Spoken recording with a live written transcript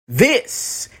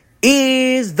This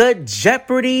is the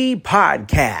Jeopardy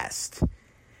podcast.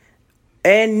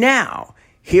 And now,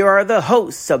 here are the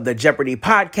hosts of the Jeopardy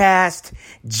podcast,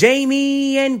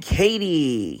 Jamie and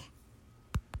Katie.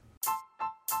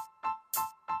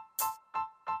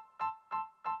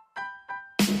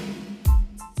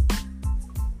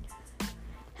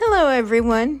 Hello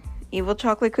everyone, Evil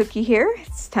Chocolate Cookie here.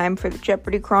 It's time for the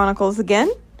Jeopardy Chronicles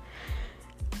again.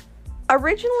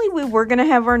 Originally we were going to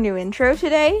have our new intro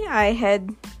today. I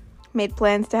had made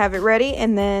plans to have it ready,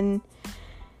 and then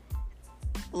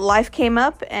life came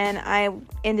up and I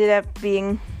ended up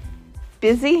being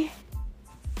busy.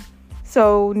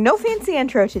 So no fancy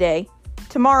intro today.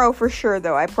 Tomorrow for sure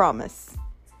though, I promise.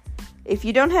 If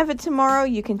you don't have it tomorrow,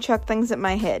 you can chuck things at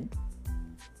my head.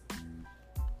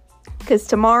 Because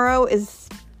tomorrow is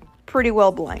pretty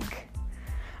well blank.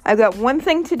 I've got one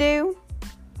thing to do.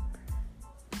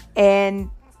 And,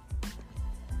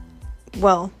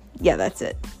 well, yeah, that's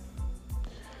it.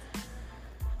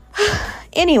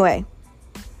 Anyway.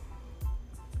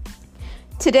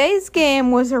 Today's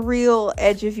game was a real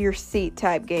edge of your seat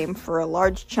type game for a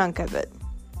large chunk of it.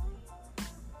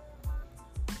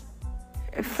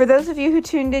 For those of you who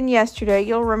tuned in yesterday,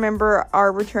 you'll remember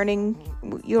our returning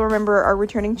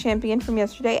champion from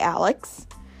yesterday, Alex.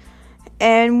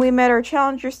 And we met our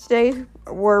challengers today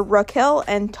were Raquel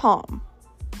and Tom.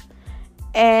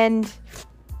 And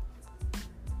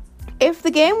if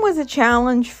the game was a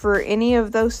challenge for any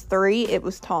of those three, it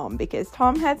was Tom, because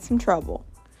Tom had some trouble.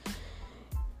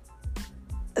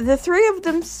 The three of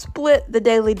them split the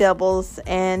daily doubles,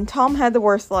 and Tom had the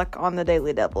worst luck on the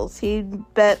daily doubles. He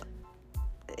bet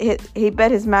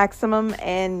his maximum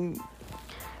and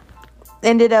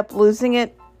ended up losing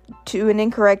it to an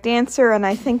incorrect answer, and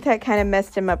I think that kind of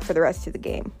messed him up for the rest of the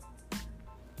game.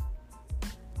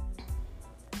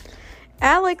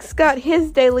 Alex got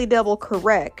his daily double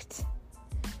correct,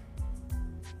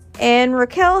 and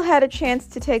Raquel had a chance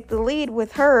to take the lead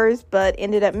with hers, but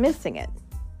ended up missing it.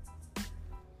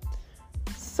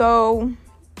 So,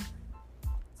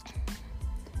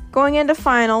 going into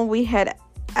final, we had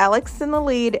Alex in the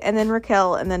lead, and then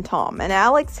Raquel, and then Tom. And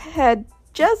Alex had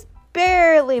just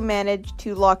barely managed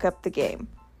to lock up the game.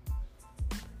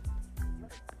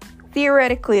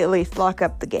 Theoretically, at least, lock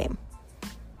up the game.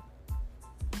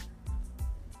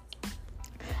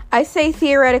 I say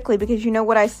theoretically because you know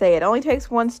what I say. It only takes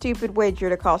one stupid wager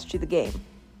to cost you the game.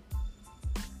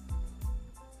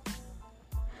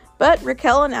 But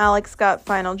Raquel and Alex got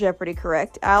Final Jeopardy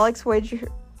correct. Alex wagered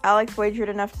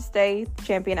enough to stay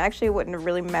champion. Actually, it wouldn't have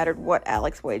really mattered what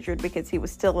Alex wagered because he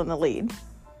was still in the lead.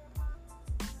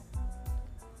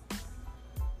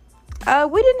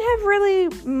 We didn't have really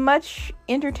much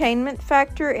entertainment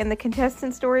factor in the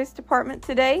contestant stories department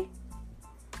today.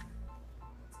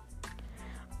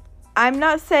 I'm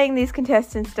not saying these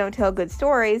contestants don't tell good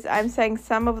stories. I'm saying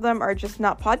some of them are just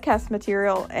not podcast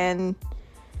material, and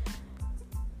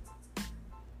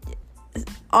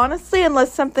honestly,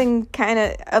 unless something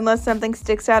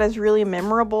sticks out as really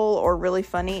memorable or really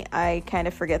funny, I kind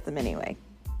of forget them anyway.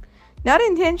 Not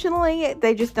intentionally,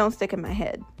 they just don't stick in my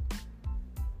head.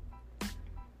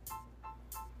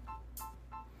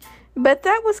 But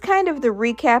that was kind of the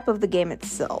recap of the game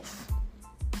itself.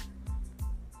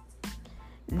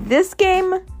 This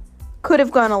game could have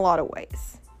gone a lot of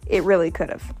ways. It really could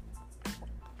have.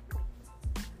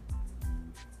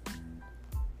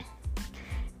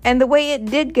 And the way it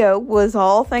did go was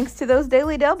all thanks to those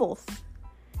daily doubles.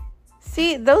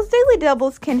 See, those daily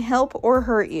doubles can help or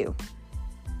hurt you.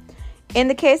 In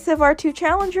the case of our two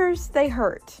challengers, they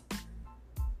hurt.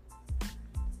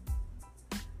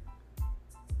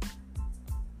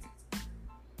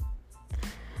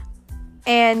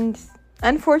 And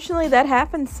unfortunately, that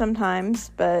happens sometimes,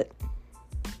 but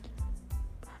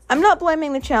I'm not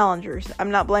blaming the challengers. I'm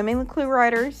not blaming the clue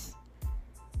writers.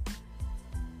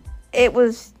 It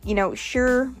was,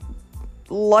 sheer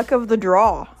luck of the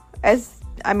draw. It's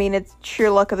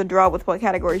sheer luck of the draw with what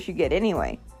categories you get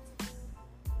anyway.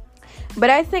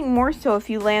 But I think more so if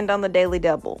you land on the daily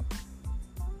double.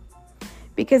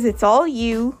 Because it's all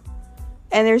you,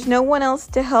 and there's no one else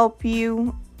to help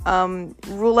you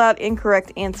rule out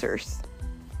incorrect answers.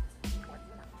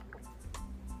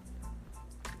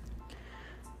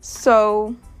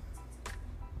 So,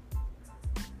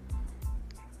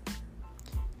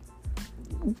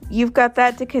 you've got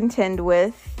that to contend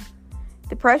with.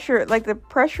 The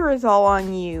pressure is all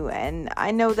on you, and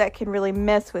I know that can really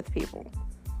mess with people.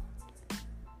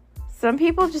 Some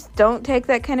people just don't take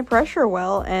that kind of pressure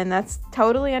well, and that's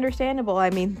totally understandable.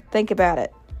 I mean, think about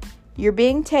it. You're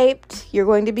being taped. You're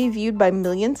going to be viewed by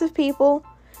millions of people.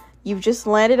 You've just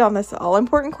landed on this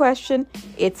all-important question.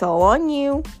 It's all on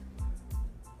you.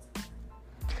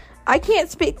 I can't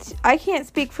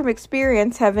speak from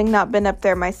experience, having not been up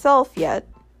there myself yet.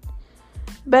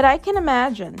 But I can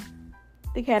imagine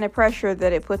the kind of pressure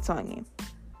that it puts on you.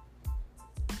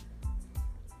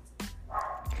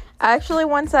 Actually,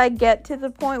 once I get to the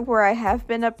point where I have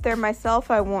been up there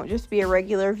myself, I won't just be a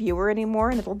regular viewer anymore,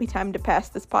 and it'll be time to pass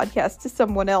this podcast to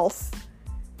someone else.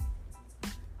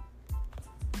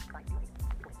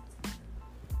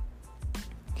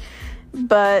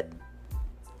 But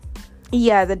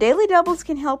yeah, the daily doubles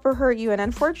can help or hurt you, and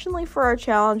unfortunately for our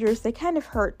challengers, they kind of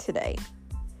hurt today.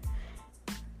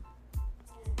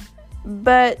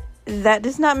 But that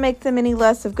does not make them any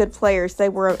less of good players.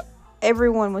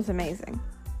 Everyone was amazing.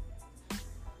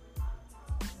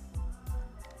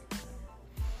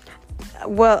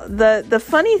 Well, the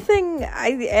funny thing,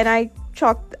 I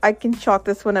can chalk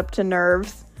this one up to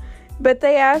nerves, but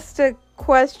they asked a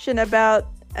question about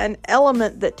an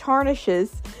element that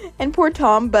tarnishes, and poor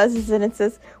Tom buzzes in and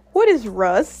says, "What is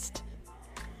rust?"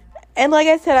 And like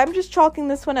I said, I'm just chalking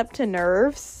this one up to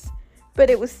nerves, but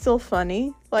it was still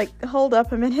funny. Like, hold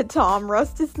up a minute, Tom.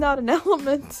 Rust is not an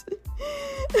element.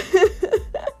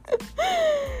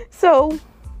 So,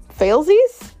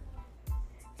 failsies.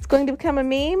 It's going to become a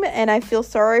meme, and I feel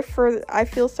sorry for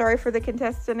the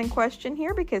contestant in question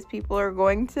here, because people are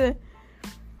going to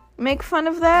make fun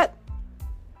of that.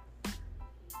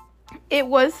 It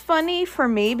was funny for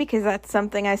me because that's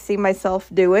something I see myself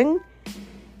doing.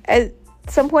 At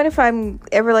some point, if I'm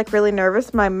ever really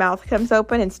nervous, my mouth comes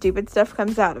open and stupid stuff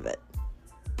comes out of it.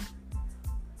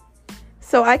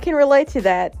 So I can relate to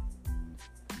that,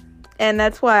 and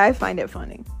that's why I find it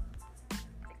funny.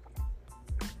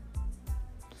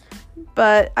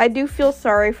 But I do feel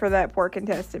sorry for that poor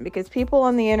contestant, because people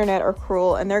on the internet are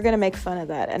cruel, and they're going to make fun of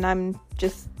that, and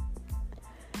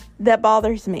that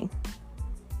bothers me.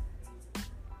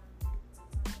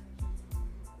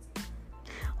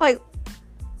 Like,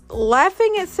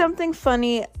 laughing at something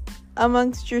funny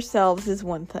amongst yourselves is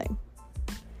one thing.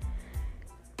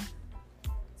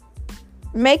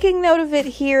 Making note of it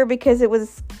here because it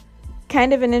was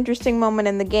kind of an interesting moment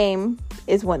in the game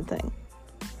is one thing.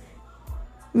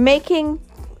 Making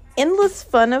endless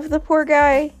fun of the poor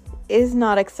guy is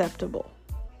not acceptable.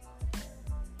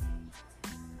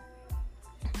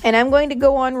 And I'm going to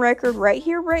go on record right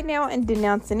here, right now, and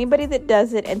denounce anybody that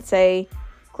does it and say,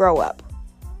 grow up.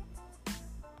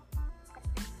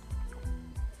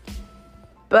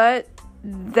 But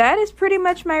that is pretty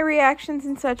much my reactions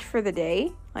and such for the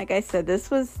day. Like I said,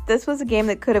 this was a game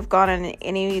that could have gone in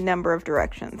any number of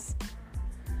directions.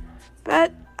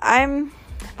 But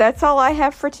that's all I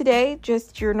have for today.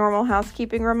 Just your normal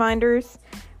housekeeping reminders.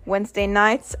 Wednesday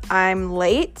nights, I'm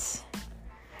late.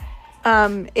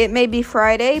 It may be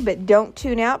Friday, but don't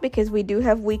tune out, because we do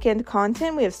have weekend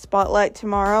content. We have Spotlight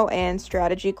tomorrow and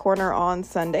Strategy Corner on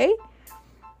Sunday.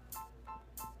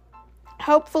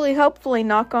 Hopefully,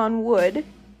 knock on wood,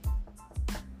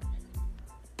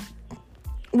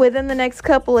 within the next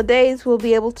couple of days, we'll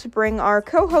be able to bring our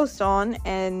co-host on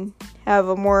and have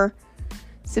a more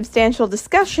substantial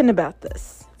discussion about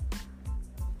this.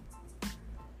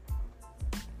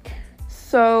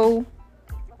 So,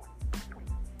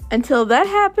 until that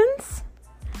happens,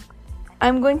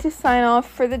 I'm going to sign off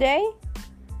for the day.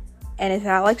 And as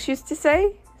Alex used to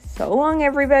say, so long,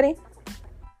 everybody.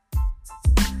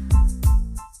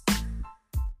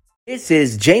 This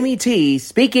is Jamie T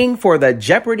speaking for the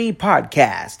Jeopardy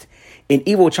podcast, an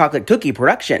Evil Chocolate Cookie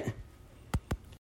production.